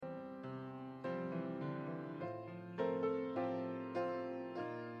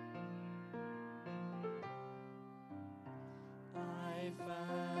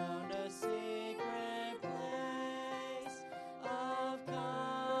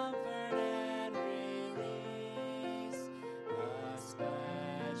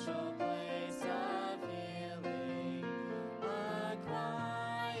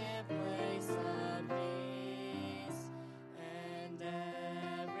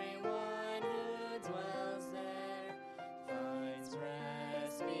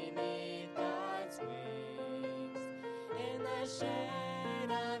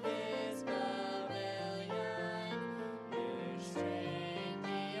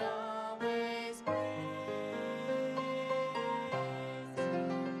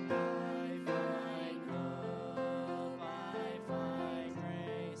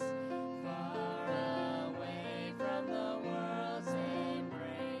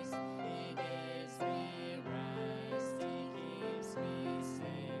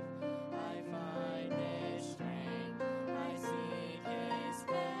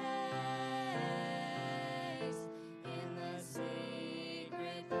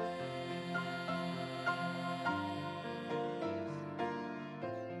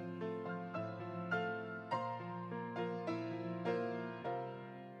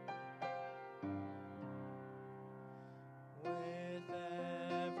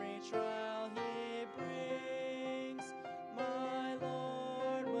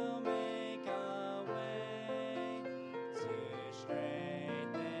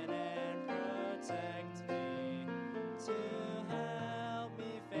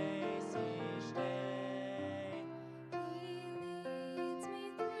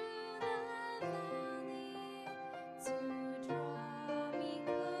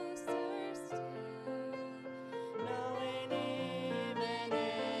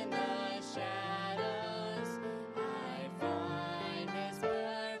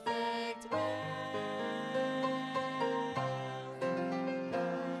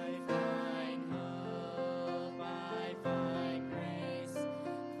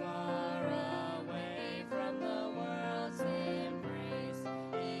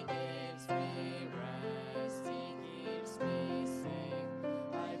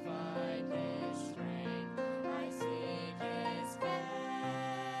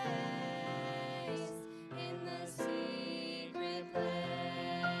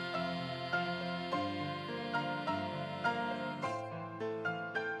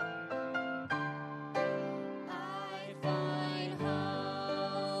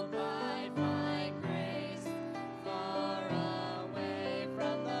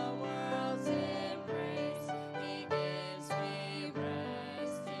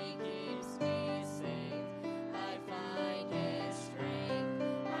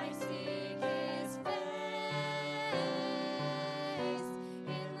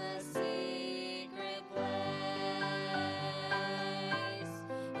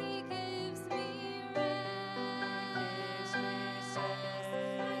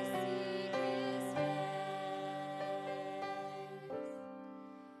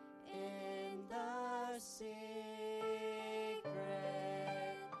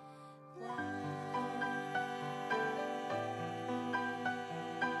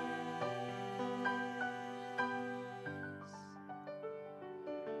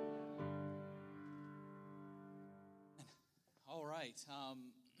right.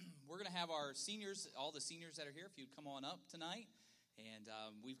 We're going to have our seniors, all the seniors that are here, if you'd come on up tonight. And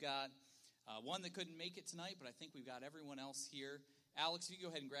we've got one that couldn't make it tonight, but I think we've got everyone else here. Alex, you go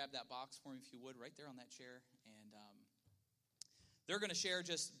ahead and grab that box for me, if you would, right there on that chair. And they're going to share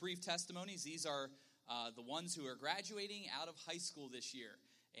just brief testimonies. These are the ones who are graduating out of high school this year.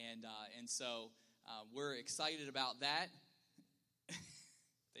 And so we're excited about that.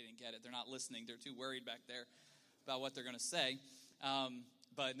 They didn't get it. They're not listening. They're too worried back there about what they're going to say.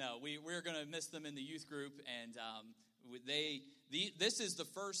 But no, we're going to miss them in the youth group. And this is the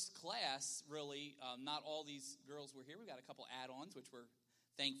first class, really. Not all these girls were here. We've got a couple add-ons, which we're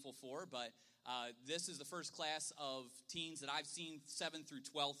thankful for. But this is the first class of teens that I've seen 7th through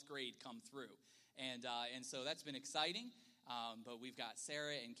 12th grade come through. And so that's been exciting. But we've got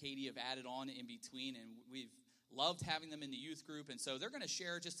Sarah and Katie have added on in between, and we've loved having them in the youth group. And so they're going to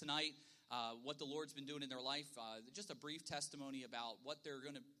share just tonight what the Lord's been doing in their life, just a brief testimony about what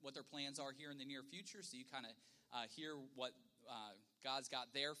their plans are here in the near future, so you kind of hear what God's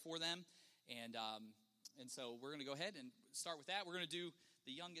got there for them. And so we're going to go ahead and start with that. We're going to do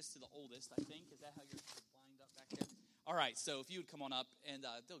the youngest to the oldest, I think. Is that how you're lined up back there? All right, so if you would come on up, and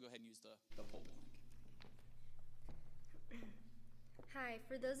they'll go ahead and use the pole. Hi,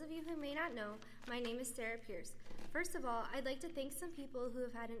 for those of you who may not know, my name is Sarah Pierce. First of all, I'd like to thank some people who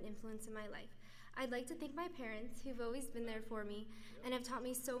have had an influence in my life. I'd like to thank my parents, who've always been there for me and have taught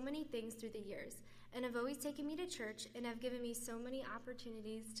me so many things through the years, and have always taken me to church and have given me so many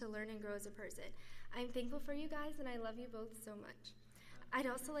opportunities to learn and grow as a person. I'm thankful for you guys, and I love you both so much. I'd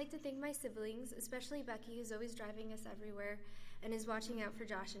also like to thank my siblings, especially Becky, who's always driving us everywhere and is watching out for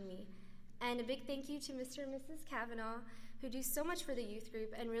Josh and me. And a big thank you to Mr. and Mrs. Kavanaugh, who do so much for the youth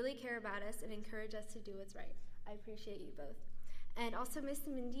group and really care about us and encourage us to do what's right. I appreciate you both. And also Miss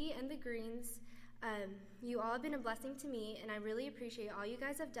Mindy and the Greens, you all have been a blessing to me, and I really appreciate all you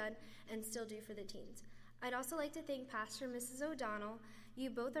guys have done and still do for the teens. I'd also like to thank Pastor and Mrs. O'Donnell.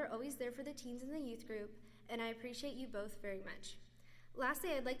 You both are always there for the teens in the youth group, and I appreciate you both very much. Lastly,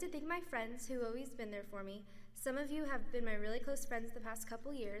 I'd like to thank my friends who have always been there for me. Some of you have been my really close friends the past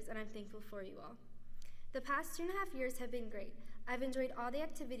couple years, and I'm thankful for you all. The past 2.5 years have been great. I've enjoyed all the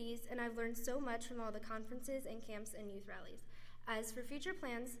activities, and I've learned so much from all the conferences and camps and youth rallies. As for future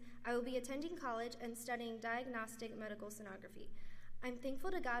plans, I will be attending college and studying diagnostic medical sonography. I'm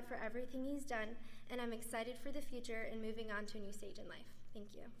thankful to God for everything He's done, and I'm excited for the future and moving on to a new stage in life.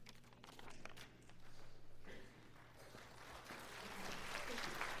 Thank you.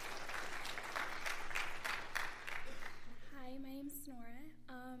 Hi, my name's Nora.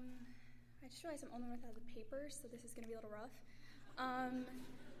 I just realized I'm only without the papers, so this is going to be a little rough.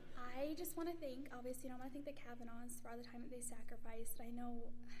 I just want to thank, obviously, I want to thank the Kavanaughs for all the time that they sacrificed. I don't know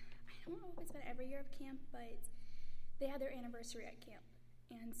if it's been every year of camp, but they had their anniversary at camp.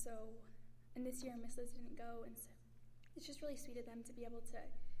 And this year Miss Liz didn't go, and so it's just really sweet of them to be able to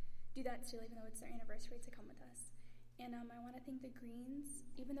do that still, even though it's their anniversary, to come with us. And I want to thank the Greens.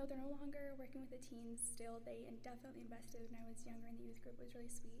 Even though they're no longer working with the teens, still they definitely invested when I was younger in the youth group. It was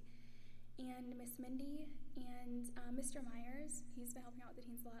really sweet. And Miss Mindy and Mr. Myers, he's been helping out with the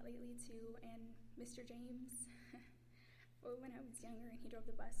teens a lot lately too, and Mr. James, when I was younger and he drove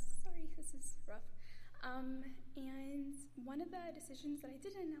the bus. Sorry, this is rough. And one of the decisions that I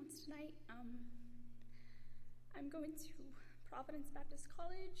didn't announce tonight, I'm going to Providence Baptist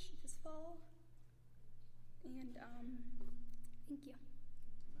College this fall. And thank you.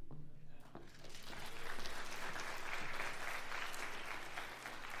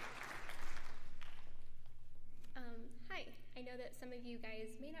 Hi, I know that some of you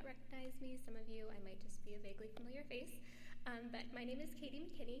guys may not recognize me. Some of you, I might just be a vaguely familiar face. But my name is Katie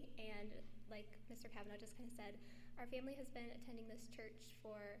McKinney, and like Mr. Kavanaugh just kind of said, our family has been attending this church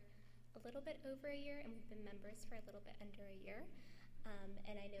for a little bit over a year, and we've been members for a little bit under a year.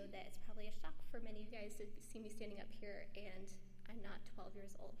 And I know that it's probably a shock for many of you guys to see me standing up here, and I'm not 12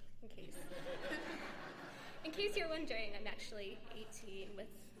 years old, in case. In case you're wondering, I'm actually 18 with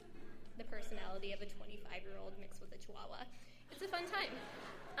the personality of a 25-year-old mixed with a chihuahua. It's a fun time.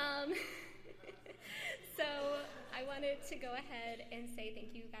 So I wanted to go ahead and say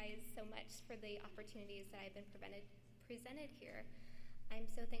thank you guys so much for the opportunities that I've been presented here. I'm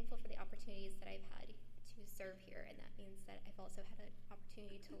so thankful for the opportunities that I've had to serve here, and that means that I've also had an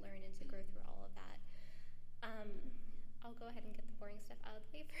opportunity to learn and to grow through all of that. I'll go ahead and get the boring stuff out of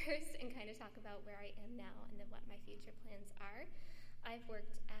the way first and kind of talk about where I am now and then what my future plans are. I've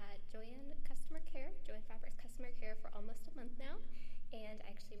worked at Joann Fabrics Customer Care for almost a month now, and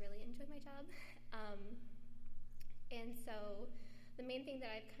I actually really enjoy my job. And so the main thing that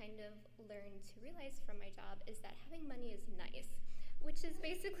I've kind of learned to realize from my job is that having money is nice. which is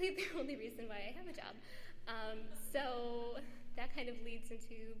basically the only reason why I have a job. So that kind of leads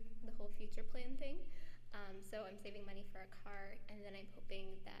into the whole future plan thing. So I'm saving money for a car, and then I'm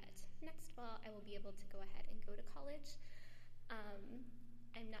hoping that next fall I will be able to go ahead and go to college.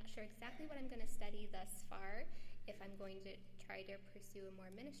 I'm not sure exactly what I'm going to study thus far, if I'm going to try to pursue a more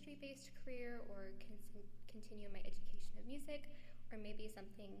ministry-based career or continue my education of music, or maybe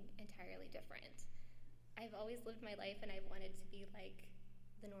something entirely different. I've always lived my life and I've wanted to be like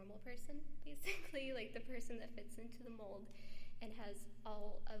the normal person, basically, like the person that fits into the mold and has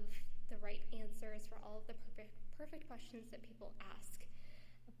all of the right answers for all of the perfect questions that people ask.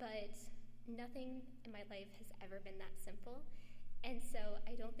 But nothing in my life has ever been that simple. And so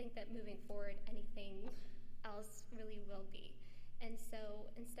I don't think that moving forward anything else really will be. And so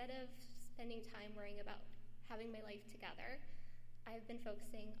instead of spending time worrying about having my life together, I've been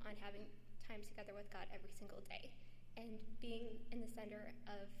focusing on having time together with God every single day and being in the center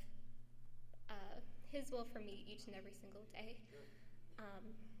of His will for me each and every single day.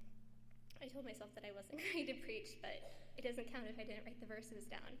 I told myself that I wasn't going to preach, but it doesn't count if I didn't write the verses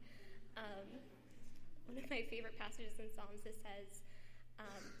down. One of my favorite passages in Psalms, it says,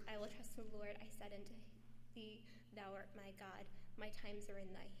 I will trust in the Lord. I said unto thee, thou art my God. My times are in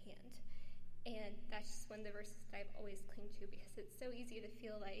thy hand. And that's just one of the verses that I've always clung to, because it's so easy to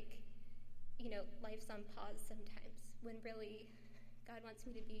feel like, life's on pause sometimes, when really God wants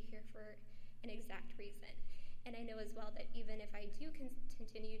me to be here for an exact reason. And I know as well that even if I do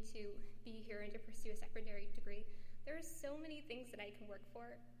continue to be here and to pursue a secondary degree, there are so many things that I can work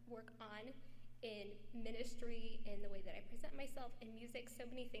on in ministry, in the way that I present myself, in music, so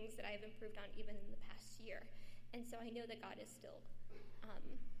many things that I've improved on even in the past year. And so I know that God is still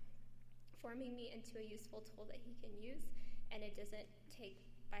forming me into a useful tool that He can use, and it doesn't take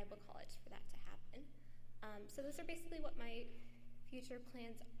Bible college for that to happen. So those are basically what my future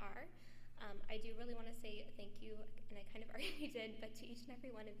plans are. I do really want to say thank you, and I kind of already did, but to each and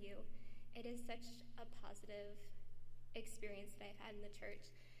every one of you, it is such a positive experience that I've had in the church.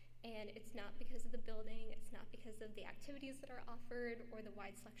 And it's not because of the building, it's not because of the activities that are offered or the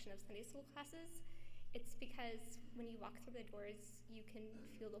wide selection of Sunday school classes. It's because when you walk through the doors, you can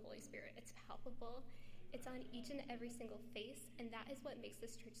feel the Holy Spirit. It's palpable. It's on each and every single face, and that is what makes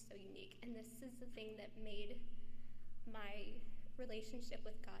this church so unique. And this is the thing that made my relationship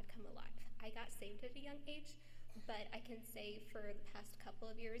with God come alive. I got saved at a young age, but I can say for the past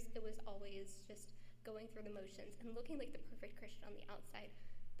couple of years, it was always just going through the motions and looking like the perfect Christian on the outside.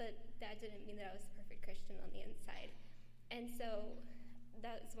 But that didn't mean that I was the perfect Christian on the inside. And so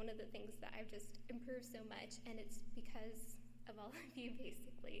that's one of the things that I've just improved so much, and it's because of all of you,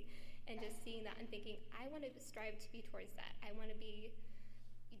 basically, and just seeing that and thinking, I want to strive to be towards that. I want to be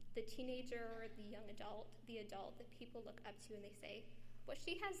the teenager, the young adult, the adult that people look up to and they say, what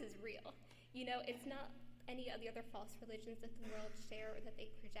she has is real. It's not any of the other false religions that the world share or that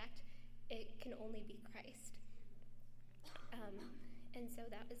they project. It can only be Christ. And so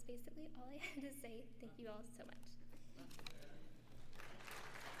that was basically all I had to say. Thank you all so much.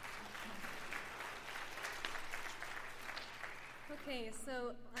 Okay,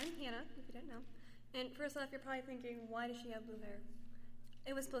 so I'm Hannah, if you didn't know. And first off, you're probably thinking, why does she have blue hair?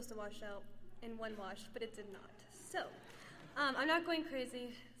 It was supposed to wash out in one wash, but it did not. So, I'm not going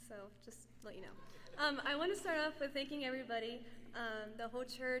crazy, so just to let you know. I want to start off with thanking everybody, the whole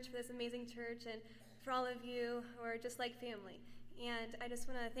church, for this amazing church, and for all of you who are just like family. And I just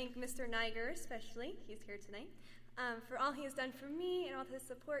want to thank Mr. Niger especially, he's here tonight, for all he has done for me and all the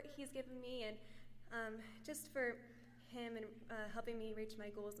support he's given me, and just for him and helping me reach my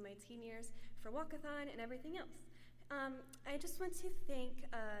goals in my teen years for Walkathon and everything else. I just want to thank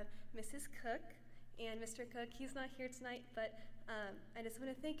Mrs. Cook and Mr. Cook. He's not here tonight, but I just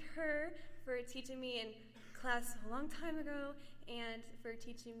want to thank her for teaching me in class a long time ago and for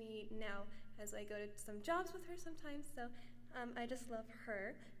teaching me now as I go to some jobs with her sometimes. So I just love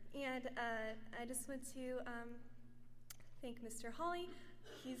her. And I just want to thank Mr. Hawley.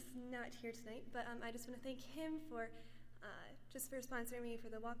 He's not here tonight, but I just want to thank him for sponsoring me for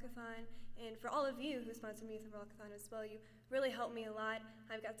the Walkathon, and for all of you who sponsored me for the Walkathon as well. You really helped me a lot.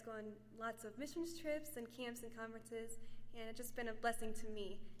 I've got to go on lots of missions trips and camps and conferences, and it's just been a blessing to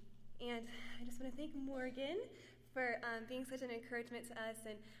me. And I just want to thank Morgan for being such an encouragement to us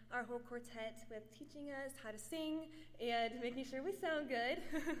and our whole quartet with teaching us how to sing and making sure we sound good.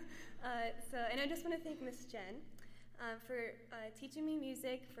 And I just want to thank Miss Jen for teaching me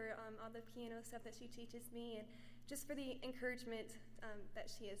music, for all the piano stuff that she teaches me, and just for the encouragement that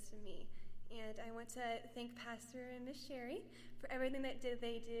she is to me. And I want to thank Pastor and Miss Sherry for everything that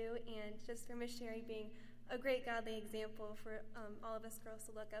they do, and just for Miss Sherry being a great godly example for all of us girls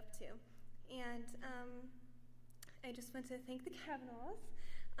to look up to. And I just want to thank the Kavanaughs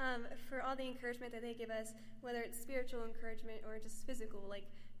for all the encouragement that they give us, whether it's spiritual encouragement or just physical, like,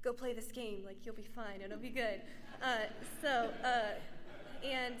 go play this game, like, you'll be fine, it'll be good. I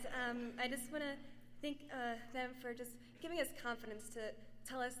just want to thank them for just giving us confidence to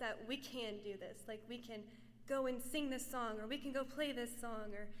tell us that we can do this, like, we can go and sing this song, or we can go play this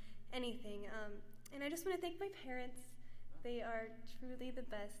song, or anything. And I just want to thank my parents. They are truly the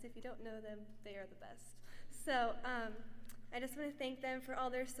best. If you don't know them, they are the best. So I just want to thank them for all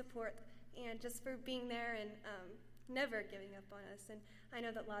their support and just for being there and never giving up on us. And I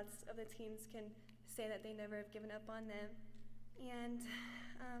know that lots of the teens can say that they never have given up on them. And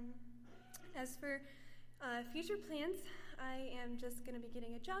as for future plans, I am just going to be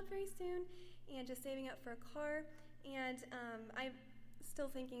getting a job very soon and just saving up for a car. And I'm still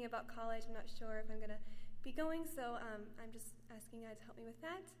thinking about college. I'm not sure if I'm going to be going, so I'm just asking God to help me with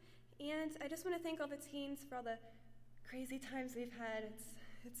that. And I just want to thank all the teens for all the crazy times we've had.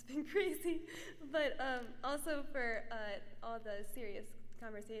 It's been crazy, but also for all the serious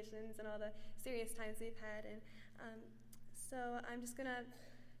conversations and all the serious times we've had. And so I'm just going to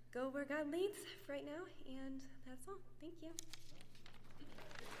go where God leads right now, and that's all. Thank you.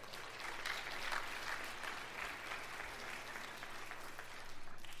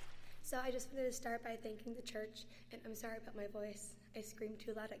 So I just wanted to start by thanking the church, and I'm sorry about my voice. I scream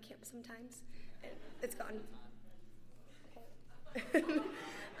too loud at camp sometimes, and it's gone.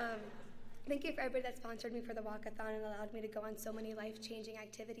 Thank you for everybody that sponsored me for the walkathon and allowed me to go on so many life-changing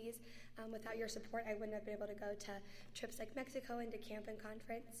activities. Without your support, I wouldn't have been able to go to trips like Mexico and to camp and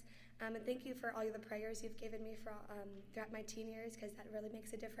conference. And thank you for all of the prayers you've given me for throughout my teen years, because that really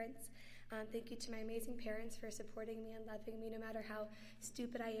makes a difference. Thank you to my amazing parents for supporting me and loving me no matter how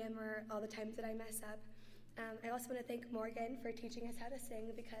stupid I am or all the times that I mess up. I also want to thank Morgan for teaching us how to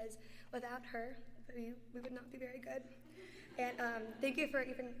sing, because without her, we would not be very good. And thank you for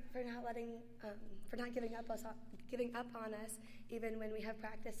not giving up on us, even when we have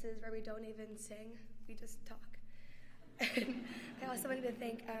practices where we don't even sing, we just talk. And I also wanted to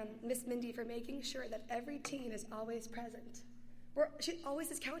thank Miss Mindy for making sure that every teen is always present. She always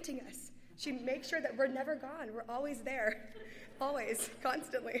is counting us. She makes sure that we're never gone. We're always there, always,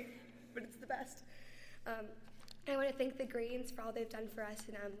 constantly. But it's the best. I want to thank the Greens for all they've done for us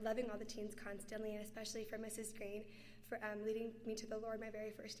and loving all the teens constantly, and especially for Mrs. Green for leading me to the Lord my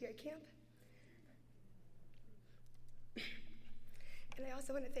very first year at camp. And I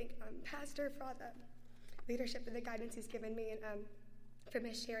also want to thank Pastor for all the leadership and the guidance he's given me, and for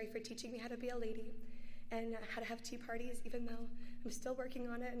Miss Sherry for teaching me how to be a lady and how to have tea parties, even though I'm still working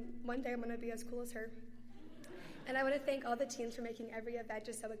on it, and one day I'm going to be as cool as her. And I want to thank all the teens for making every event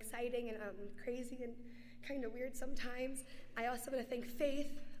just so exciting and crazy and kind of weird sometimes. I also want to thank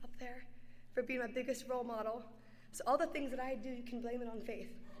Faith up there for being my biggest role model. So all the things that I do, you can blame it on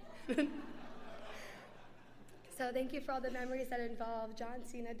Faith. So thank you for all the memories that involve John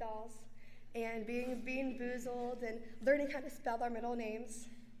Cena dolls and being boozled and learning how to spell our middle names.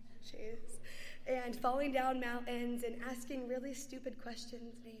 Jeez. And falling down mountains and asking really stupid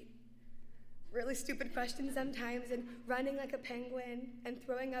questions, Nate. Really stupid questions sometimes, and running like a penguin and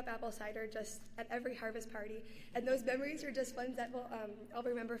throwing up apple cider just at every harvest party. And those memories are just ones that I'll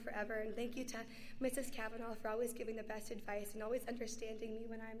remember forever. And thank you to Mrs. Kavanaugh for always giving the best advice and always understanding me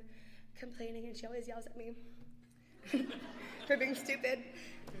when I'm complaining, and she always yells at me for being stupid.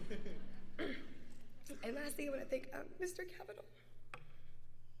 And lastly, I want to thank Mr. Kavanaugh.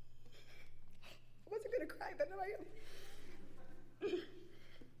 I wasn't going to cry, but now I am.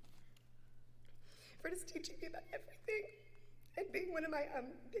 For just teaching me about everything and being one of my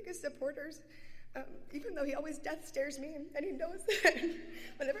biggest supporters, even though he always death stares me, and he knows that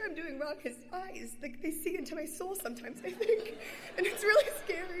whenever I'm doing wrong, his eyes, they see into my soul sometimes, I think, and it's really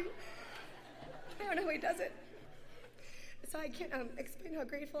scary. I don't know how he does it. So I can't explain how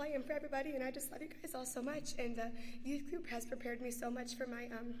grateful I am for everybody, and I just love you guys all so much, and the youth group has prepared me so much for my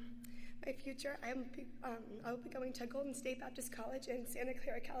my future. I'll be going to Golden State Baptist College in Santa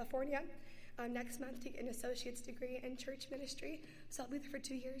Clara, California, next month to get an associate's degree in church ministry. So I'll be there for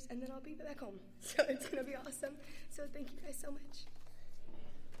 2 years, and then I'll be back home. So it's going to be awesome. So thank you guys so much.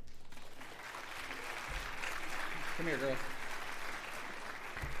 Come here, girls.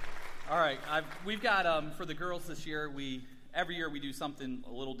 All right, we've got, for the girls this year, every year we do something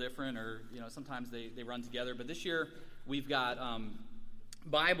a little different, or, sometimes they run together. But this year we've got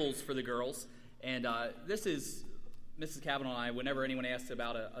Bibles for the girls, and this is Mrs. Kavanaugh and I, whenever anyone asks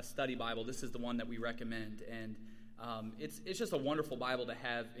about a study Bible, this is the one that we recommend. And It's just a wonderful Bible to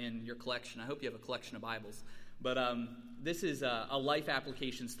have in your collection. I hope you have a collection of Bibles. But this is a life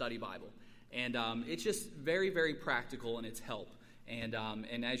application study Bible. And it's just very, very practical in its help. And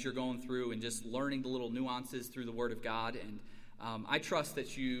as you're going through and just learning the little nuances through the Word of God. And I trust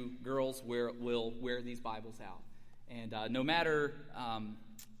that you girls will wear these Bibles out. And no matter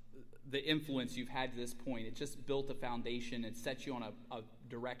the influence you've had to this point, it just built a foundation. It sets you on a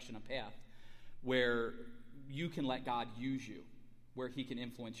direction, a path, where you can let God use you, where he can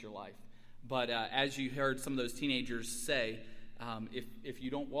influence your life. But as you heard some of those teenagers say, if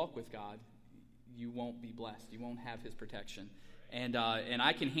you don't walk with God, you won't be blessed. You won't have his protection. And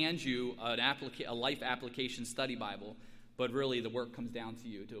I can hand you a life application study Bible, but really the work comes down to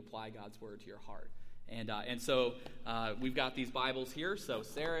you to apply God's word to your heart. And so we've got these Bibles here. So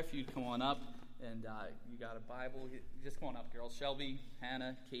Sarah, if you'd come on up, and you got a Bible. Just come on up, girls. Shelby,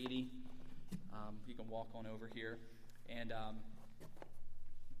 Hannah, Katie, you can walk on over here. And all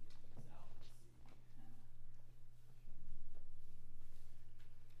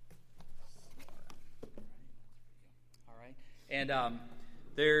right. And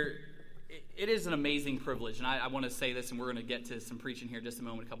it is an amazing privilege, and I want to say this, and we're going to get to some preaching here in just a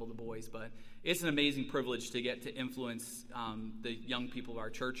moment, a couple of the boys, but it's an amazing privilege to get to influence the young people of our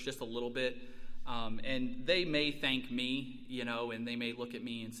church just a little bit. And they may thank me, and they may look at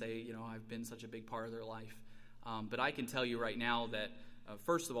me and say, I've been such a big part of their life. But I can tell you right now that,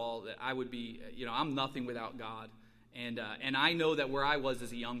 first of all, that I would be, I'm nothing without God. And I know that where I was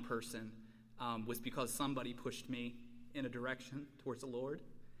as a young person was because somebody pushed me in a direction towards the Lord.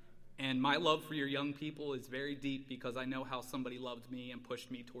 And my love for your young people is very deep because I know how somebody loved me and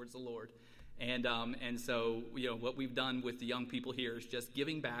pushed me towards the Lord. And so, what we've done with the young people here is just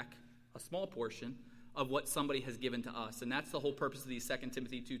giving back a small portion of what somebody has given to us. And that's the whole purpose of these 2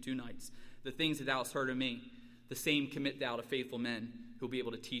 Timothy 2:2 nights. The things that thou hast heard of me, the same commit thou to faithful men who will be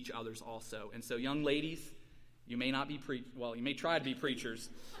able to teach others also. And so, young ladies, you may not be you may try to be preachers.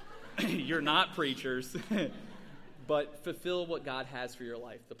 You're not preachers. But fulfill what God has for your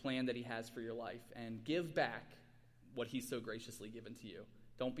life, the plan that he has for your life, and give back what he's so graciously given to you.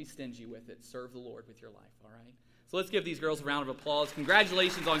 Don't be stingy with it. Serve the Lord with your life, all right? So let's give these girls a round of applause.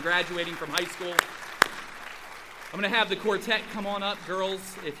 Congratulations on graduating from high school. I'm going to have the quartet come on up. Girls,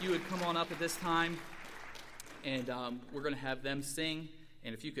 if you would come on up at this time. And we're going to have them sing.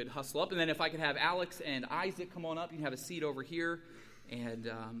 And if you could hustle up. And then if I could have Alex and Isaac come on up. You can have a seat over here.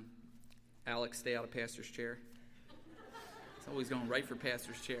 And Alex, stay out of Pastor's chair. It's always going right for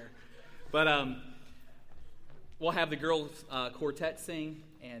Pastor's chair. But we'll have the girls' quartet sing,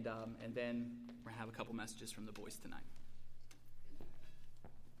 and then we're going to have a couple messages from the boys tonight.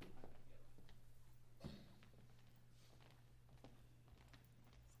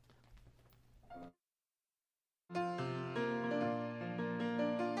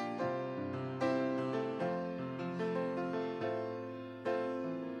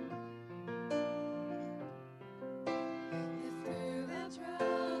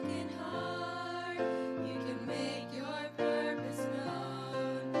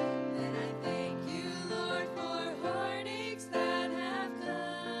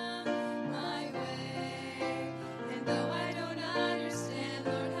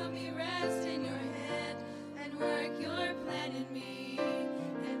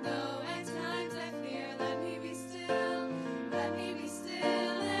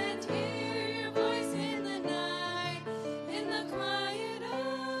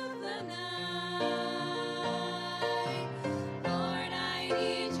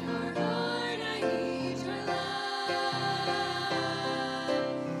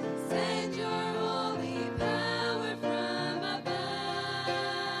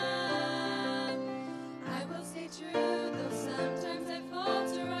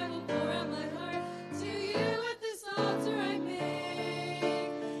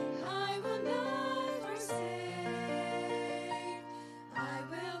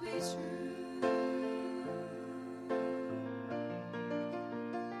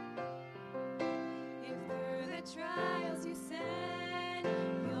 Trials you send,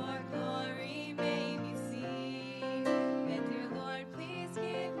 your glory may be seen. And dear Lord, please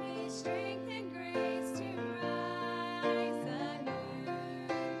give me strength and grace to rise anew.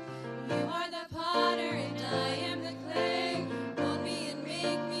 You are the potter and I am the clay. Mold me and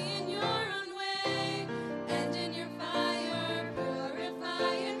make me in your own way. And in your fire,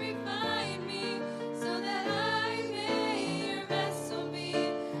 purify and refine me, so that I may your vessel be,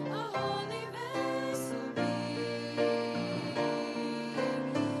 a holy vessel be.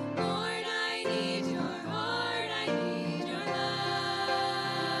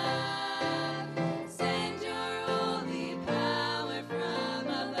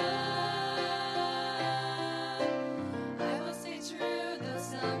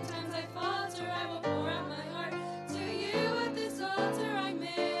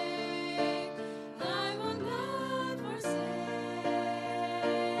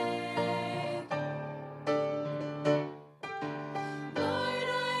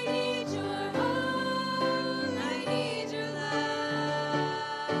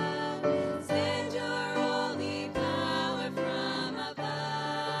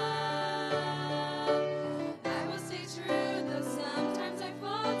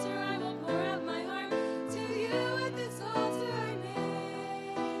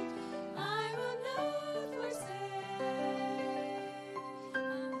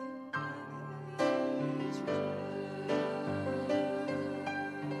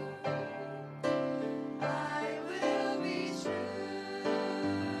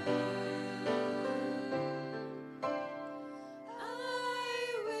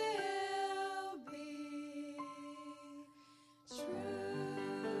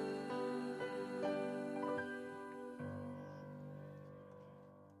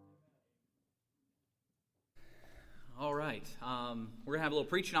 right. We're going to have a little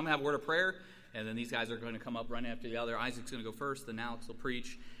preaching. I'm going to have a word of prayer, and then these guys are going to come up right after the other. Isaac's going to go first, then Alex will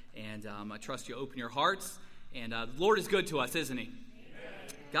preach. And I trust you open your hearts. And the Lord is good to us, isn't he?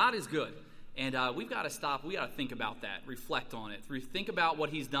 Amen. God is good. And we've got to stop. We've got to think about that, reflect on it. Think about what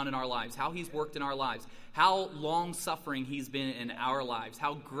he's done in our lives, how he's worked in our lives, how long-suffering he's been in our lives,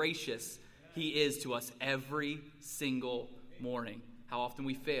 how gracious he is to us every single morning, how often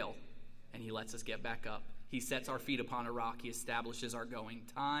we fail, and he lets us get back up. He sets our feet upon a rock. He establishes our going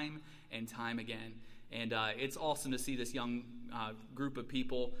time and time again. And it's awesome to see this young group of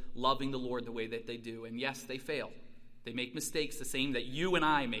people loving the Lord the way that they do. And yes, they fail. They make mistakes the same that you and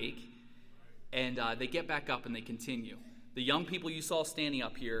I make. And they get back up and they continue. The young people you saw standing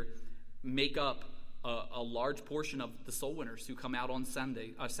up here make up a large portion of the soul winners who come out on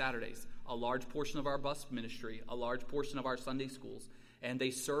Saturdays, a large portion of our bus ministry, a large portion of our Sunday schools. And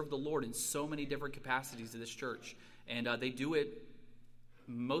they serve the Lord in so many different capacities of this church. And they do it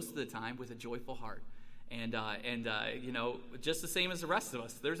most of the time with a joyful heart. And just the same as the rest of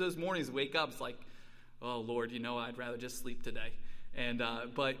us. There's those mornings we wake up, it's like, oh, Lord, I'd rather just sleep today.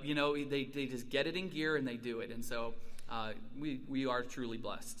 But they just get it in gear and they do it. And so we are truly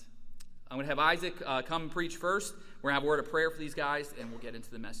blessed. I'm going to have Isaac come and preach first. We're going to have a word of prayer for these guys, and we'll get into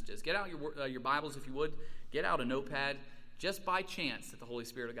the messages. Get out your Bibles, if you would. Get out a notepad. Just by chance that the Holy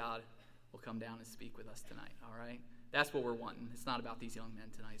Spirit of God will come down and speak with us tonight, all right? That's what we're wanting. It's not about these young men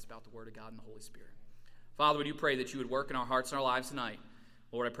tonight. It's about the Word of God and the Holy Spirit. Father, we do pray that you would work in our hearts and our lives tonight.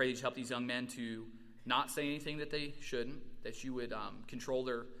 Lord, I pray that you help these young men to not say anything that they shouldn't, that you would control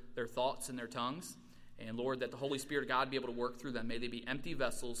their thoughts and their tongues. And, Lord, that the Holy Spirit of God be able to work through them. May they be empty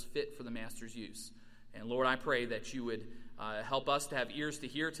vessels fit for the Master's use. And, Lord, I pray that you would help us to have ears to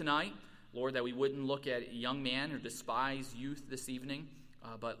hear tonight. Lord, that we wouldn't look at a young man or despise youth this evening,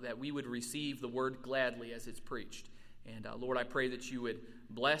 but that we would receive the word gladly as it's preached. And, Lord, I pray that you would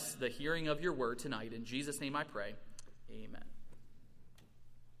bless the hearing of your word tonight. In Jesus' name I pray. Amen.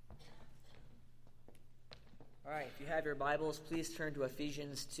 All right, if you have your Bibles, please turn to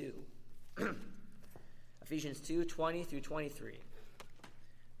Ephesians 2. Ephesians 2, 20 through 23.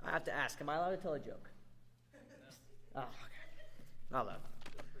 I have to ask, am I allowed to tell a joke? Oh, okay. Not allowed.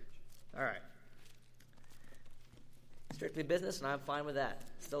 All right. Strictly business, and I'm fine with that.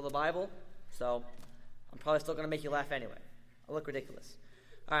 Still the Bible, so I'm probably still going to make you laugh anyway. I'll look ridiculous.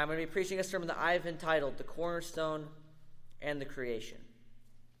 All right, I'm going to be preaching a sermon that I've entitled The Cornerstone and the Creation.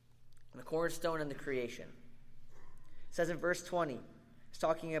 The Cornerstone and the Creation. It says in verse 20, it's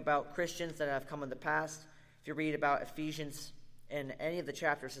talking about Christians that have come in the past. If you read about Ephesians in any of the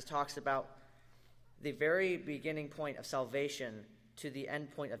chapters, it talks about the very beginning point of salvation to the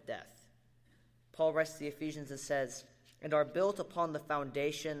end point of death. Paul writes to the Ephesians and says, and are built upon the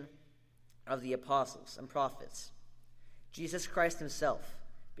foundation of the apostles and prophets, Jesus Christ himself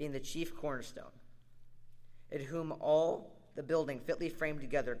being the chief cornerstone, in whom all the building fitly framed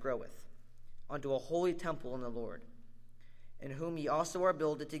together groweth, unto a holy temple in the Lord, in whom ye also are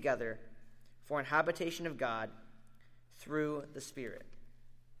builded together for an habitation of God through the Spirit.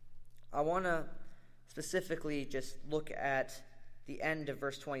 I want to specifically just look at the end of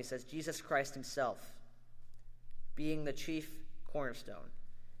verse 20. It says, Jesus Christ himself being the chief cornerstone.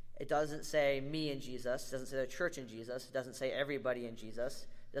 It doesn't say me and Jesus. It doesn't say the church in Jesus. It doesn't say everybody in Jesus.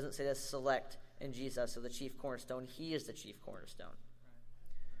 It doesn't say the select in Jesus, so the chief cornerstone. He is the chief cornerstone.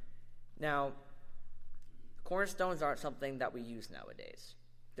 Now, cornerstones aren't something that we use nowadays.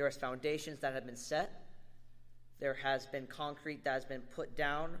 There are foundations that have been set. There has been concrete that has been put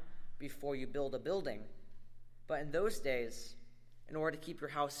down before you build a building. But in those days, in order to keep your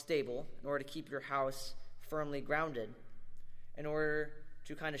house stable, in order to keep your house firmly grounded, in order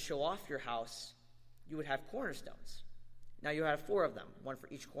to kind of show off your house, you would have cornerstones. Now you have 4 of them, one for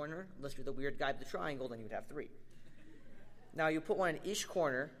each corner. Unless you're the weird guy with the triangle, then you would have 3. Now you put one in each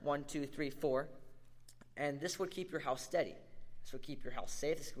corner, 1, 2, 3, 4, and this would keep your house steady. This would keep your house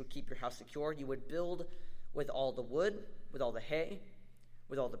safe. This would keep your house secure. You would build with all the wood, with all the hay,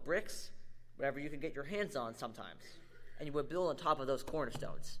 with all the bricks, whatever you could get your hands on sometimes. And you would build on top of those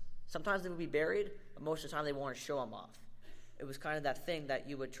cornerstones. Sometimes they would be buried, but most of the time they want to show them off. It was kind of that thing that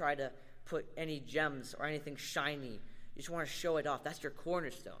you would try to put any gems or anything shiny. You just want to show it off. That's your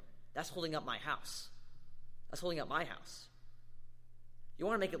cornerstone. That's holding up my house. That's holding up my house. You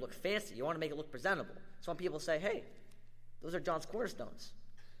want to make it look fancy. You want to make it look presentable. Some people say, hey, those are John's cornerstones.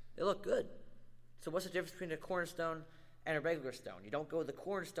 They look good. So what's the difference between a cornerstone and a regular stone? You don't go to the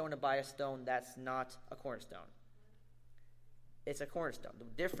cornerstone to buy a stone that's not a cornerstone. It's a cornerstone. The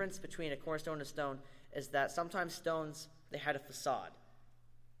difference between a cornerstone and a stone is that sometimes stones, they had a facade.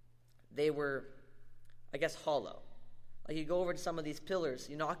 They were, hollow. Like you go over to some of these pillars,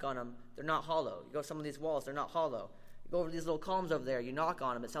 you knock on them, they're not hollow. You go to some of these walls, they're not hollow. You go over to these little columns over there, you knock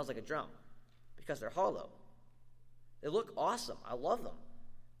on them, it sounds like a drum because they're hollow. They look awesome. I love them.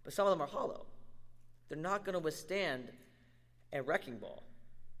 But some of them are hollow. They're not going to withstand a wrecking ball.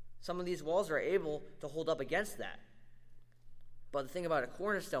 Some of these walls are able to hold up against that. But the thing about a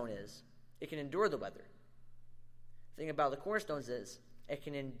cornerstone is it can endure the weather. The thing about the cornerstones is it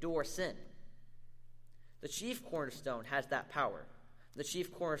can endure sin. The chief cornerstone has that power. The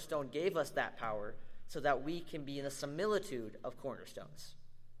chief cornerstone gave us that power so that we can be in the similitude of cornerstones.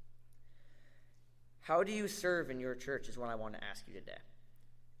 How do you serve in your church is what I want to ask you today.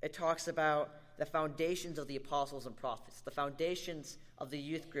 It talks about the foundations of the apostles and prophets, the foundations of the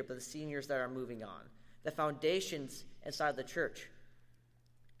youth group, of the seniors that are moving on, the foundations inside the church.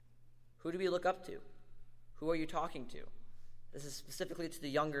 Who do we look up to? Who are you talking to? This is specifically to the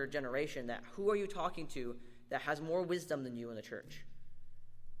younger generation, that who are you talking to that has more wisdom than you in the church?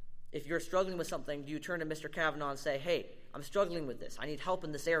 If you're struggling with something, do you turn to Mr. Kavanaugh and say, hey, I'm struggling with this. I need help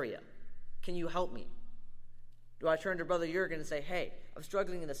in this area. Can you help me? Do I turn to Brother Jurgen and say, hey, I'm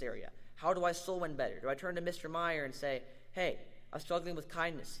struggling in this area. How do I soul win better? Do I turn to Mr. Meyer and say, hey, I'm struggling with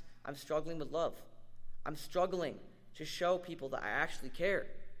kindness. I'm struggling with love. I'm struggling to show people that I actually care.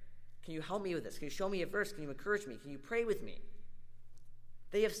 Can you help me with this? Can you show me a verse? Can you encourage me? Can you pray with me?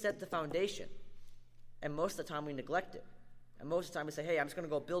 They have set the foundation. And most of the time we neglect it. And most of the time we say, hey, I'm just going to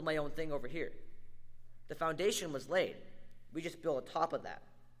go build my own thing over here. The foundation was laid. We just build on top of that.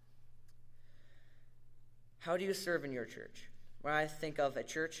 How do you serve in your church? When I think of a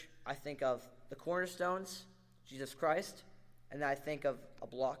church, I think of the cornerstones, Jesus Christ, and then I think of a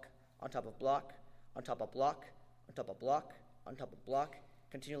block on top of block, on top of block, on top of block, on top of block,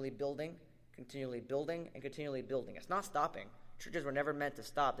 continually building, and continually building. It's not stopping. Churches were never meant to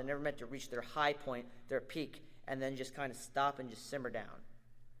stop. They're never meant to reach their high point, their peak, and then just kind of stop and just simmer down.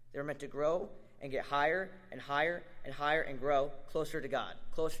 They were meant to grow and get higher and higher and higher and grow closer to God,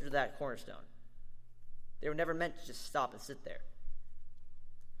 closer to that cornerstone. They were never meant to just stop and sit there.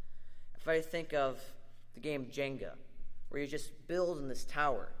 If I think of the game Jenga, where you just build in this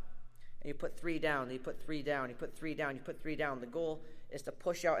tower, and you put 3 down, then you put 3 down, you put 3 down, you put 3 down. The goal is to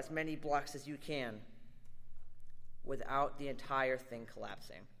push out as many blocks as you can without the entire thing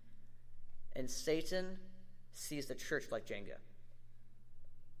collapsing. And Satan sees the church like Jenga.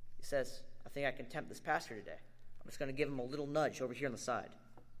 He says, I think I can tempt this pastor today. I'm just going to give him a little nudge over here on the side.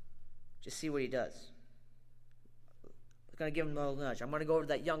 Just see what he does. I'm going to give him a little nudge. I'm going to go over to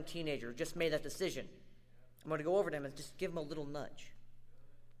that young teenager who just made that decision. I'm going to go over to him and just give him a little nudge.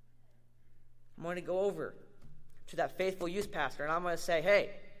 I'm going to go over to that faithful youth pastor and I'm going to say, hey,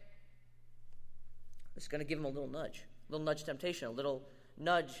 I'm just going to give him a little nudge of temptation, a little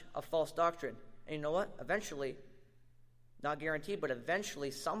nudge of false doctrine. And you know what? Eventually, not guaranteed, but eventually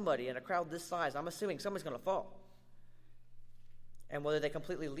somebody in a crowd this size, I'm assuming somebody's going to fall. And whether they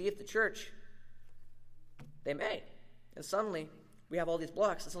completely leave the church, they may. And suddenly, we have all these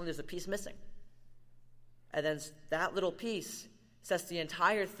blocks, and suddenly there's a piece missing. And then that little piece sets the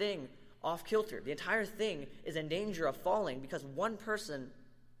entire thing off kilter. The entire thing is in danger of falling because one person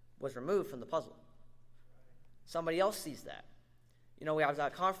was removed from the puzzle. Somebody else sees that. You know, I was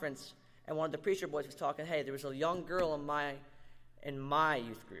at a conference, and one of the preacher boys was talking, hey, there was a young girl in my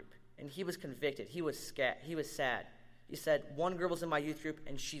youth group, and he was convicted. He was sad. He said, one girl was in my youth group,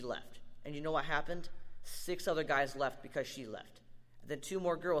 and she left. And you know what happened? 6 other guys left because she left. And then 2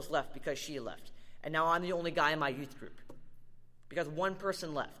 more girls left because she left. And now I'm the only guy in my youth group because one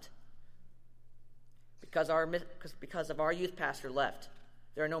person left. Because of our youth pastor left,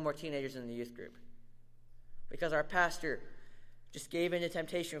 there are no more teenagers in the youth group. Because our pastor just gave in to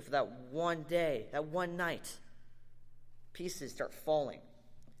temptation for that one day, that one night, pieces start falling.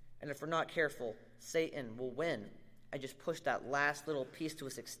 And if we're not careful, Satan will win and just push that last little piece to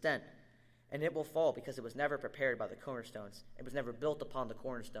its extent. And it will fall because it was never prepared by the cornerstones. It was never built upon the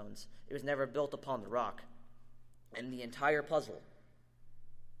cornerstones. It was never built upon the rock. And the entire puzzle.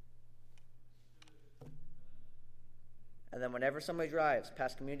 And then whenever somebody drives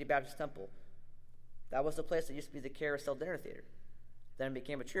past Community Baptist Temple, that was the place that used to be the Carousel Dinner Theater. Then it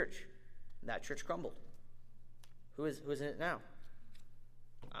became a church. And that church crumbled. Who's in it now?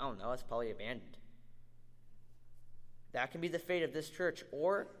 I don't know. It's probably abandoned. That can be the fate of this church,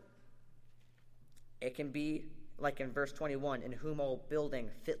 or it can be, like in verse 21, in whom all building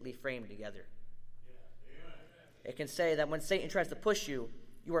fitly framed together. It can say that when Satan tries to push you,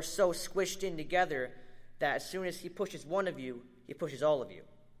 you are so squished in together that as soon as he pushes one of you, he pushes all of you.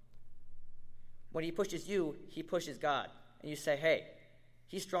 When he pushes you, he pushes God. And you say, hey,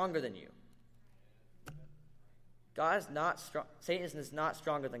 he's stronger than you. God is not strong. Satan is not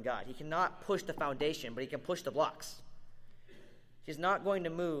stronger than God. He cannot push the foundation, but he can push the blocks. He's not going to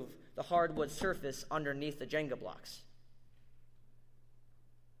move the hardwood surface underneath the Jenga blocks.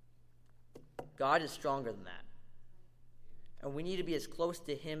 God is stronger than that. And we need to be as close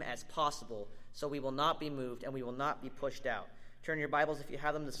to him as possible so we will not be moved and we will not be pushed out. Turn your Bibles, if you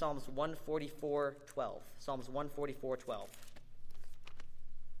have them, to Psalms 144:12. Psalms 144:12.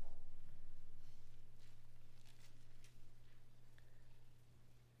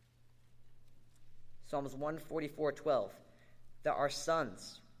 Psalms 144:12. That our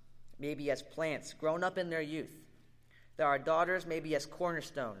sons may be as plants grown up in their youth, that our daughters may be as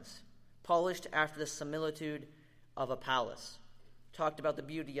cornerstones, polished after the similitude of a palace. Talked about the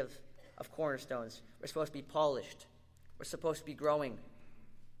beauty of cornerstones. We're supposed to be polished. We're supposed to be growing.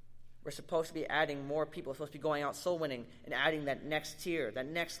 We're supposed to be adding more people. We're supposed to be going out soul winning and adding that next tier, that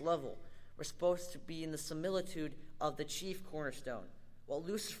next level. We're supposed to be in the similitude of the chief cornerstone. What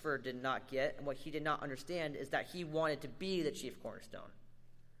Lucifer did not get and what he did not understand is that he wanted to be the chief cornerstone.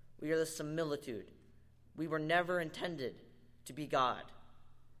 We are the similitude. We were never intended to be God.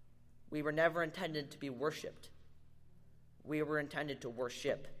 We were never intended to be worshipped. We were intended to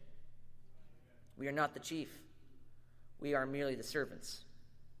worship. We are not the chief. We are merely the servants.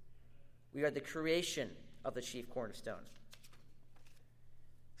 We are the creation of the chief cornerstone.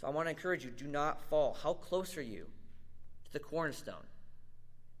 So I want to encourage you, do not fall. How close are you to the cornerstone?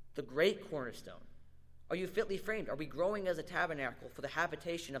 The great cornerstone. Are you fitly framed? Are we growing as a tabernacle for the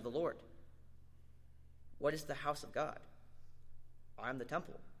habitation of the Lord? What is the house of God? I am the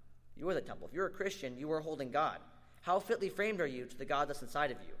temple. You are the temple. If you're a Christian, you are holding God. How fitly framed are you to the God that's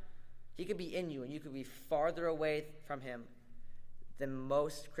inside of you? He could be in you, and you could be farther away from him than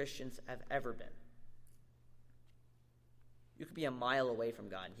most Christians have ever been. You could be a mile away from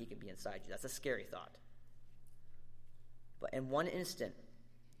God, and he could be inside you. That's a scary thought. But in one instant,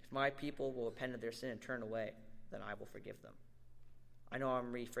 if my people will repent of their sin and turn away, then I will forgive them. I know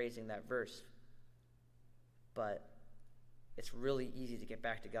I'm rephrasing that verse, but it's really easy to get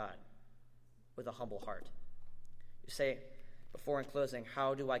back to God with a humble heart. You say, before in closing,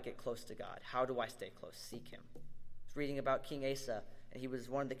 how do I get close to God? How do I stay close? Seek him. I was reading about King Asa, and he was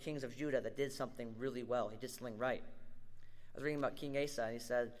one of the kings of Judah that did something really well. He did something right. I was reading about King Asa, and he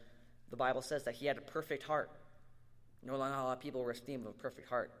said, the Bible says that he had a perfect heart. Not a lot of people were esteemed of a perfect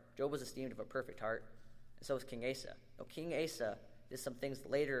heart. Job was esteemed of a perfect heart, and so was King Asa. Now, King Asa did some things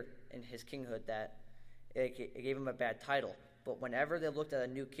later in his kinghood that it gave him a bad title. But whenever they looked at a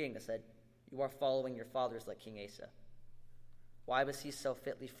new king, they said, you are following your fathers like King Asa. Why was he so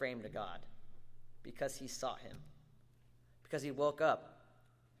fitly framed to God? Because he sought him. Because he woke up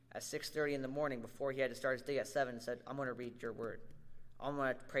at 6:30 in the morning before he had to start his day at 7 and said, I'm going to read your word. I'm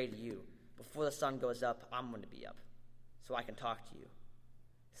going to pray to you. Before the sun goes up, I'm going to be up so I can talk to you.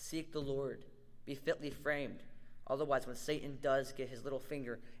 Seek the Lord. Be fitly framed. Otherwise, when Satan does get his little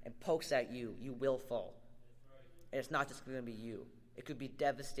finger and pokes at you, you will fall. And it's not just going to be you. It could be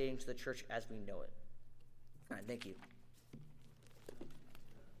devastating to the church as we know it. All right, thank you.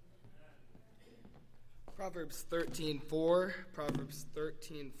 Proverbs 13:4. Proverbs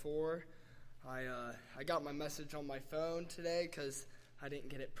 13:4. I got my message on my phone today because I didn't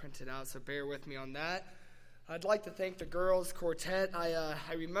get it printed out, so bear with me on that. I'd like to thank the girls' quartet. I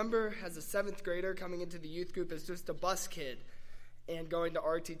remember as a 7th grader coming into the youth group as just a bus kid and going to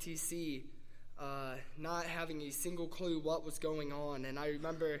RTTC, not having a single clue what was going on. And I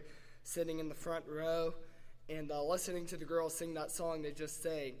remember sitting in the front row and listening to the girls sing that song they just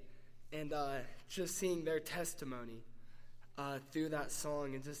sang, and just seeing their testimony through that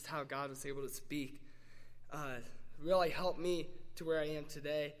song and just how God was able to speak really helped me to where I am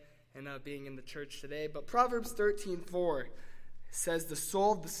today and being in the church today. But Proverbs 13:4 says, the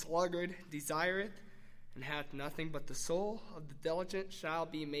soul of the sluggard desireth and hath nothing, but the soul of the diligent shall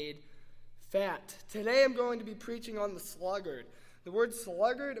be made fat. Today I'm going to be preaching on the sluggard. The word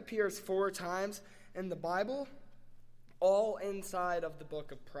sluggard appears 4 times in the Bible, all inside of the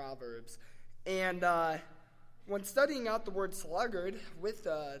book of Proverbs. And when studying out the word sluggard with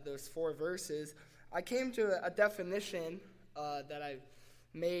those 4 verses, I came to a definition that I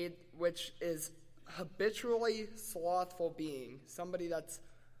made, which is habitually slothful being. Somebody that's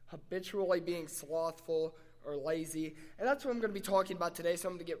habitually being slothful or lazy. And that's what I'm going to be talking about today, so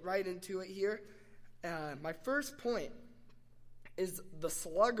I'm going to get right into it here. My first point is the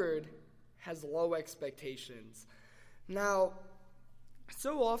sluggard has low expectations. Now,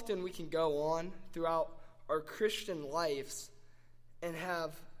 so often we can go on throughout our Christian lives and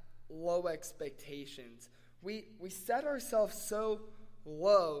have low expectations. We set ourselves so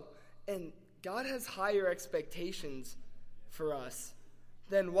low, and God has higher expectations for us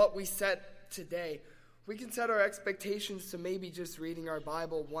than what we set today. We can set our expectations to maybe just reading our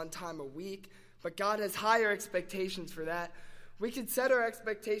Bible one time a week, but God has higher expectations for that. We can set our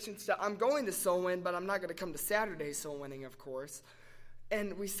expectations to, I'm going to soul win, but I'm not going to come to Saturday soul winning, of course.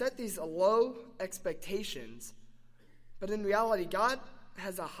 And we set these low expectations. But in reality, God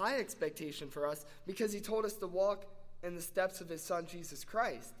has a high expectation for us because he told us to walk in the steps of his son, Jesus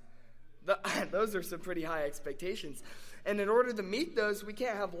Christ. Those are some pretty high expectations. And in order to meet those, we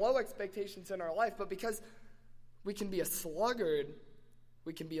can't have low expectations in our life. But because we can be a sluggard,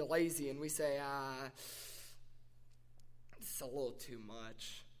 we can be lazy. And we say, it's a little too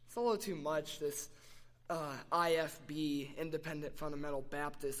much. It's a little too much, this IFB, Independent Fundamental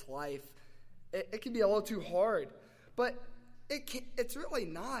Baptist life. It can be a little too hard. But it's really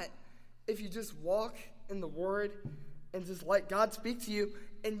not if you just walk in the Word and just let God speak to you,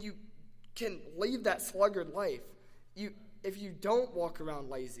 and you can leave that sluggard life. If you don't walk around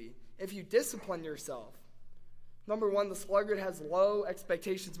lazy, if you discipline yourself. Number one, the sluggard has low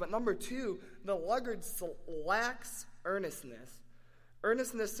expectations. But number two, the sluggard lacks earnestness.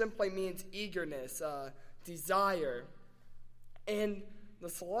 Earnestness simply means eagerness, desire. And the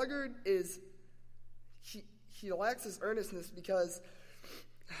sluggard he lacks his earnestness because,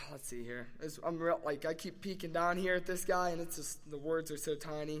 let's see here. I keep peeking down here at this guy, and it's just, the words are so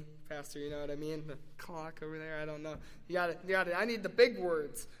tiny. Pastor, you know what I mean? The clock over there, I don't know. You got it. I need the big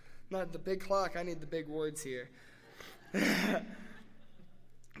words. Not the big clock, I need the big words here. But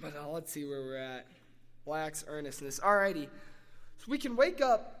let's see where we're at. Lacks earnestness. Alrighty. So we can wake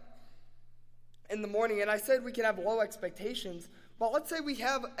up in the morning, and I said we can have low expectations, but let's say we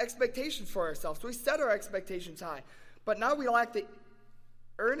have expectations for ourselves. So we set our expectations high, but now we lack the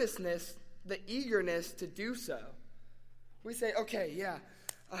earnestness, the eagerness to do so. We say, okay, yeah,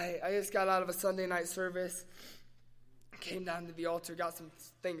 I just got out of a Sunday night service, came down to the altar, got some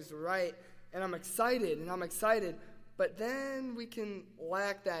things right, and I'm excited, but then we can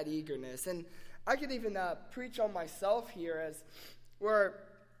lack that eagerness. And I could even preach on myself here as where,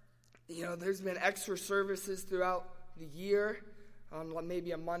 there's been extra services throughout the year, on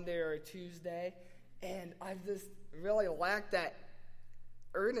maybe a Monday or a Tuesday, and I've just really lacked that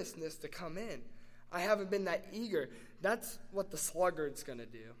earnestness to come in. I haven't been that eager. That's what the sluggard's going to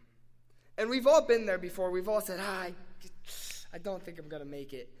do. And we've all been there before. We've all said, I don't think I'm going to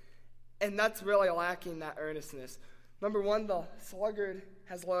make it. And that's really lacking that earnestness. Number one, the sluggard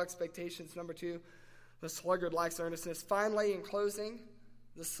has low expectations. Number two, the sluggard lacks earnestness. Finally, in closing,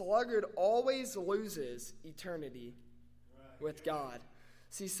 the sluggard always loses eternity with God.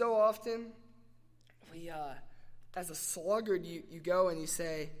 See, so often, we, as a sluggard, you go and you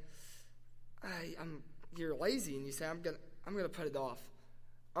say, you're lazy, and you say, I'm gonna put it off.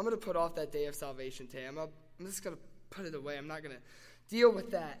 I'm gonna put off that day of salvation today. I'm just gonna put it away. I'm not gonna deal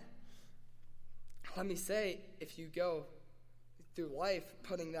with that. Let me say, if you go through life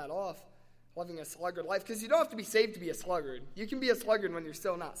putting that off, living a sluggard life, because you don't have to be saved to be a sluggard. You can be a sluggard when you're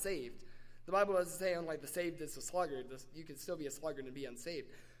still not saved. The Bible doesn't say only the saved is a sluggard. You can still be a sluggard and be unsaved.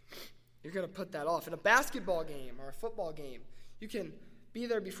 You're going to put that off. In a basketball game or a football game, you can be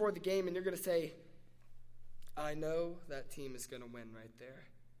there before the game and you're going to say, I know that team is going to win right there.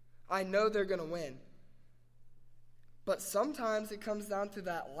 I know they're going to win. But sometimes it comes down to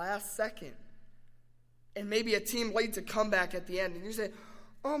that last second. And maybe a team leads a comeback at the end. And you say,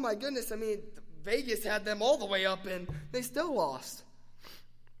 oh my goodness, Vegas had them all the way up and they still lost.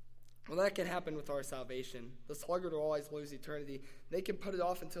 Well, that can happen with our salvation. The sluggard will always lose eternity. They can put it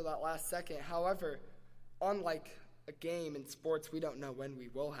off until that last second. However, unlike a game in sports, we don't know when we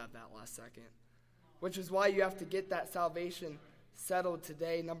will have that last second. Which is why you have to get that salvation settled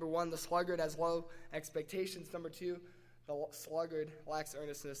today. Number one, the sluggard has low expectations. Number two, the sluggard lacks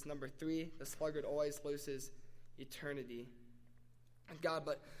earnestness. Number three, the sluggard always loses eternity with God.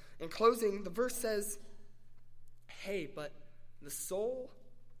 But in closing, the verse says, hey, but the soul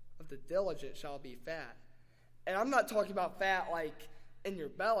of the diligent shall be fat. And I'm not talking about fat like in your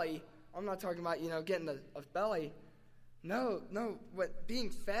belly. I'm not talking about, getting a belly. No. What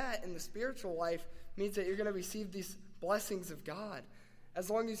being fat in the spiritual life means that you're going to receive these blessings of God. As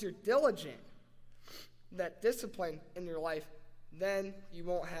long as you're diligent, that discipline in your life, then you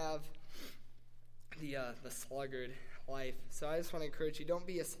won't have the sluggard life. So I just want to encourage you, don't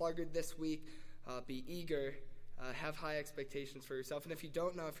be a sluggard this week. Be eager. Have high expectations for yourself. And if you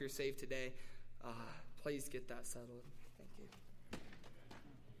don't know if you're saved today, please get that settled. Thank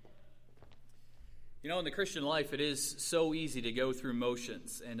you. In the Christian life, it is so easy to go through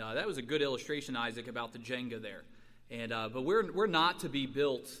motions. And that was a good illustration, Isaac, about the Jenga there. And but we're not to be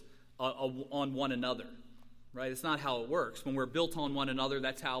built on one another, right? It's not how it works. When we're built on one another,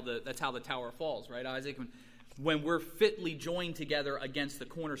 that's how the tower falls, right, Isaac? When we're fitly joined together against the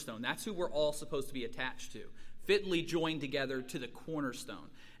cornerstone, that's who we're all supposed to be attached to. Fitly joined together to the cornerstone.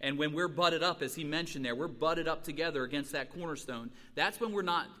 And when we're butted up, as he mentioned there, we're butted up together against that cornerstone. That's when we're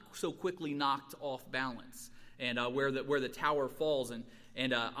not so quickly knocked off balance, and where the tower falls.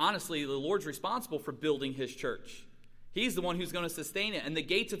 And honestly, the Lord's responsible for building his church. He's the one who's going to sustain it, and the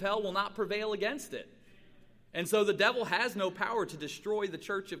gates of hell will not prevail against it. And so the devil has no power to destroy the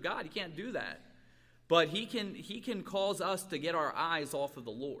church of God. He can't do that. But he can cause us to get our eyes off of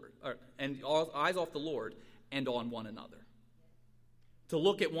the Lord, and on one another. To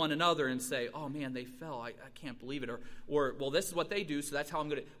look at one another and say, oh man, they fell. I can't believe it. Or, well, this is what they do, so that's how I'm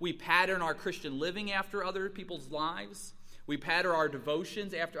going to. We pattern our Christian living after other people's lives. We pattern our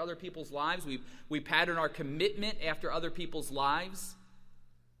devotions after other people's lives. We pattern our commitment after other people's lives,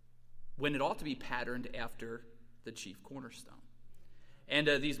 when it ought to be patterned after the chief cornerstone. And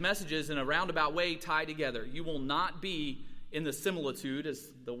these messages, in a roundabout way, tie together. You will not be in the similitude, as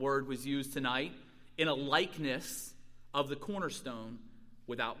the word was used tonight, in a likeness of the cornerstone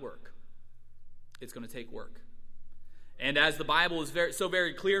without work. It's going to take work. And as the Bible is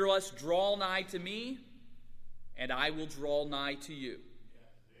very clear to us, draw nigh to me, and I will draw nigh to you.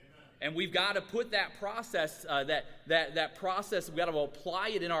 And we've got to put that process, that process, we've got to apply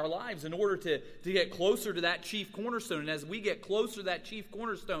it in our lives in order to get closer to that chief cornerstone. And as we get closer to that chief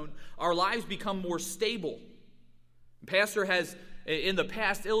cornerstone, our lives become more stable. Pastor has, in the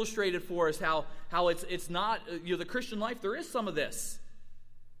past, illustrated for us how it's not, the Christian life, there is some of this.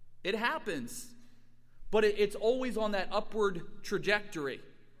 It happens. But it's always on that upward trajectory,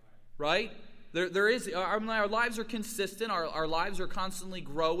 right? There is, our lives are consistent, our lives are constantly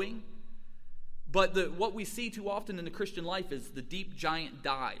growing. But what we see too often in the Christian life is the deep giant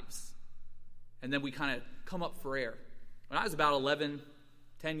dives. And then we kind of come up for air. When I was about 11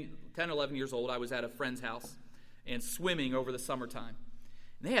 years old, I was at a friend's house and swimming over the summertime.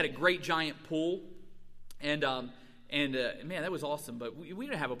 And they had a great giant pool. And man, that was awesome. But we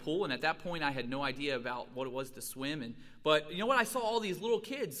didn't have a pool, and at that point, I had no idea about what it was to swim. But you know what? I saw all these little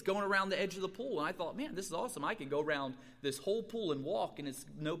kids going around the edge of the pool, and I thought, man, this is awesome. I can go around this whole pool and walk, and it's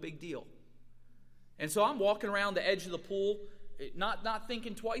no big deal. And so I'm walking around the edge of the pool, not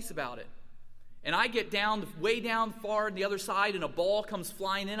thinking twice about it. And I get way down far on the other side, and a ball comes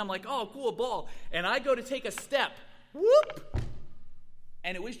flying in. I'm like, oh, cool, a ball. And I go to take a step. Whoop!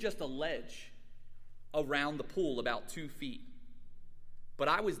 And it was just a ledge around the pool about 2 feet. But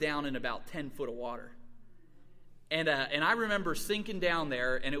I was down in about 10 foot of water. And I remember sinking down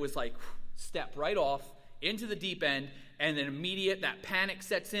there, and it was like, step right off into the deep end, and then that panic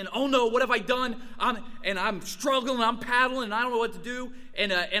sets in. Oh no, what have I done? I'm struggling, I'm paddling, and I don't know what to do.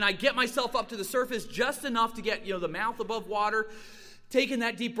 And I get myself up to the surface just enough to get the mouth above water, taking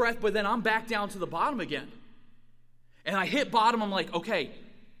that deep breath, but then I'm back down to the bottom again. And I hit bottom, I'm like, okay,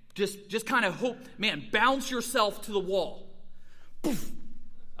 just kind of hope, man, bounce yourself to the wall. Poof.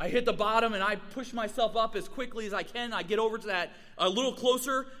 I hit the bottom and I push myself up as quickly as I can. I get over to that a little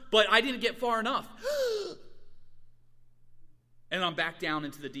closer, but I didn't get far enough. And I'm back down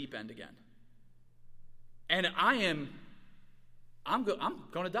into the deep end again. And I'm going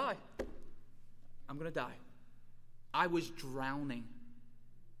to die. I'm going to die. I was drowning.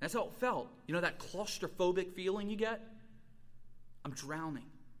 That's how it felt. You know that claustrophobic feeling you get? I'm drowning.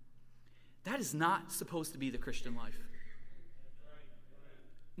 That is not supposed to be the Christian life.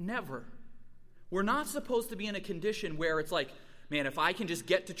 Never. We're not supposed to be in a condition where it's like, man, if I can just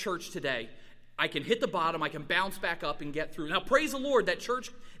get to church today, I can hit the bottom, I can bounce back up and get through. Now, praise the Lord that church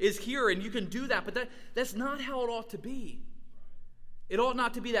is here and you can do that, but that's not how it ought to be. It ought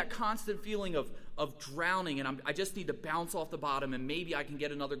not to be that constant feeling of drowning, and I just need to bounce off the bottom, and maybe I can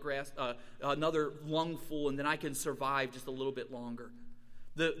get another lungful, and then I can survive just a little bit longer.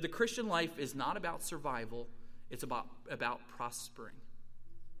 The Christian life is not about survival, it's about prospering.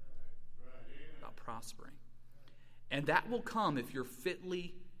 About prospering. And that will come if you're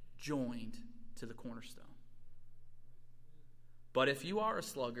fitly joined to the cornerstone. But if you are a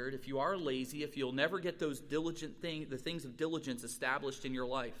sluggard, if you are lazy, if you'll never get those the things of diligence established in your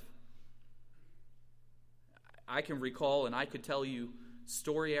life, I can recall and I could tell you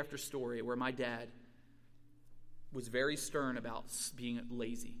story after story where my dad was very stern about being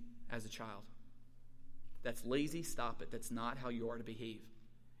lazy as a child. That's lazy, stop it. That's not how you are to behave.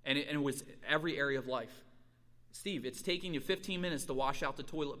 And it was every area of life. Steve, it's taking you 15 minutes to wash out the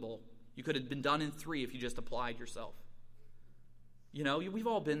toilet bowl. You could have been done in 3 if you just applied yourself. You know, we've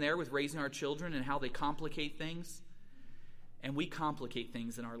all been there with raising our children and how they complicate things. and we complicate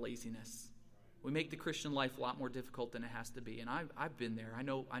things in our laziness. We make the Christian life a lot more difficult than it has to be. And I've been there. I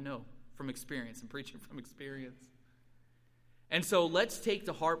know from experience. I'm preaching from experience. And so let's take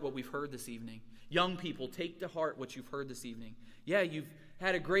to heart what we've heard this evening. Young people, take to heart what you've heard this evening. Yeah, you've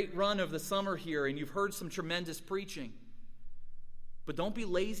had a great run of the summer here, and you've heard some tremendous preaching. But don't be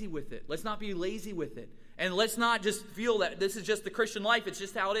lazy with it. Let's not be lazy with it. And let's not just feel that this is just the Christian life. It's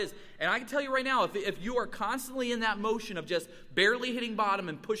just how it is. And I can tell you right now, if you are constantly in that motion of just barely hitting bottom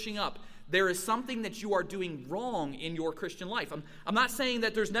and pushing up, there is something that you are doing wrong in your Christian life. I'm not saying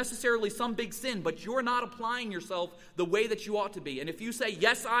that there's necessarily some big sin, but you're not applying yourself the way that you ought to be. And if you say,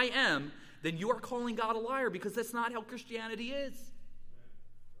 yes, I am, then you are calling God a liar, because that's not how Christianity is.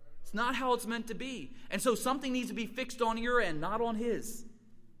 It's not how it's meant to be. And so something needs to be fixed on your end, not on his.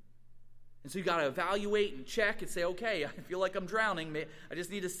 And so you got to evaluate and check and say, okay, I feel like I'm drowning. I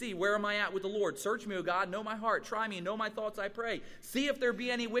just need to see, where am I at with the Lord? Search me, O God, know my heart. Try me and know my thoughts, I pray. See if there be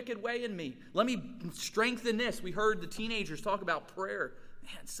any wicked way in me. Let me strengthen this. We heard the teenagers talk about prayer.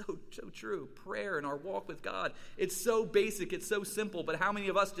 Man, so true. Prayer and our walk with God. It's so basic. It's so simple. But how many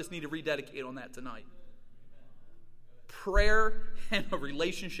of us just need to rededicate on that tonight? Prayer and a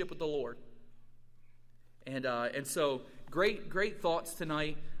relationship with the Lord. And so great thoughts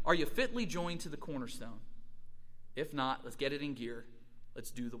tonight. Are you fitly joined to the cornerstone? If not, let's get it in gear.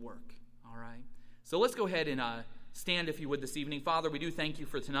 Let's do the work. All right? So let's go ahead and stand, if you would, this evening. Father, we do thank you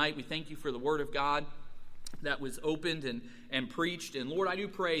for tonight. We thank you for the Word of God that was opened and preached. And Lord, I do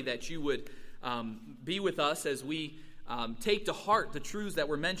pray that you would be with us as we take to heart the truths that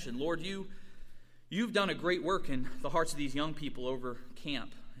were mentioned. Lord, you've done a great work in the hearts of these young people over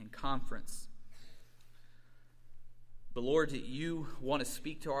camp and conference. But Lord, you want to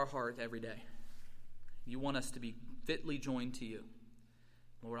speak to our heart every day. You want us to be fitly joined to you.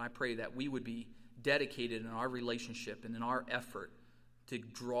 Lord, I pray that we would be dedicated in our relationship and in our effort to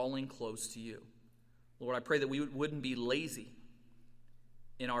drawing close to you. Lord, I pray that we wouldn't be lazy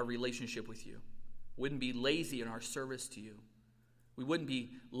in our relationship with you. Wouldn't be lazy in our service to you. We wouldn't be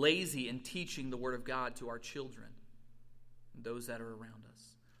lazy in teaching the Word of God to our children and those that are around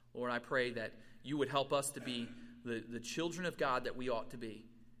us. Lord, I pray that you would help us to be the children of God that we ought to be,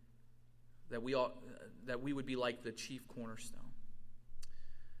 that we would be like the chief cornerstone.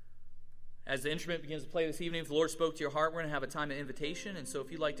 As the instrument begins to play this evening, if the Lord spoke to your heart, we're going to have a time of invitation. And so if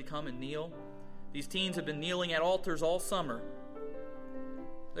you'd like to come and kneel, these teens have been kneeling at altars all summer.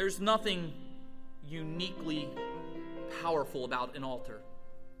 There's nothing uniquely powerful about an altar,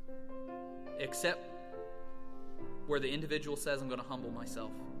 except where the individual says, I'm going to humble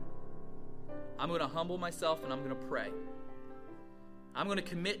myself. I'm going to humble myself and I'm going to pray. I'm going to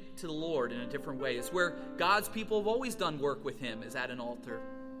commit to the Lord in a different way. It's where God's people have always done work with him, is at an altar.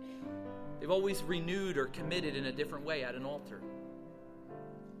 They've always renewed or committed in a different way at an altar.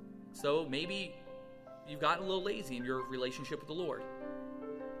 So maybe you've gotten a little lazy in your relationship with the Lord.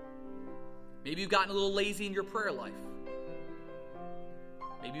 Maybe you've gotten a little lazy in your prayer life.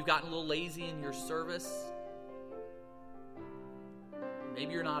 Maybe you've gotten a little lazy in your service.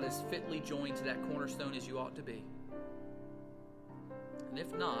 Maybe you're not as fitly joined to that cornerstone as you ought to be. And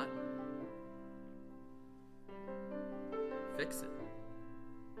if not, fix it.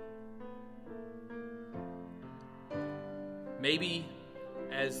 Maybe,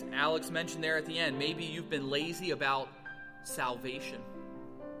 as Alex mentioned there at the end, maybe you've been lazy about salvation.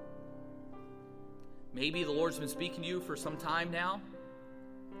 Maybe the Lord's been speaking to you for some time now,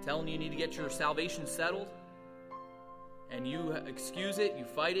 telling you need to get your salvation settled. And you excuse it, you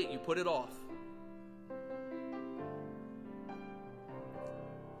fight it, you put it off.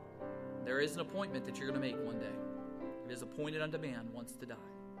 There is an appointment that you're going to make one day. It is appointed unto man once to die.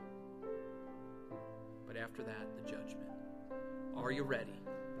 But after that, the judgment. Are you ready?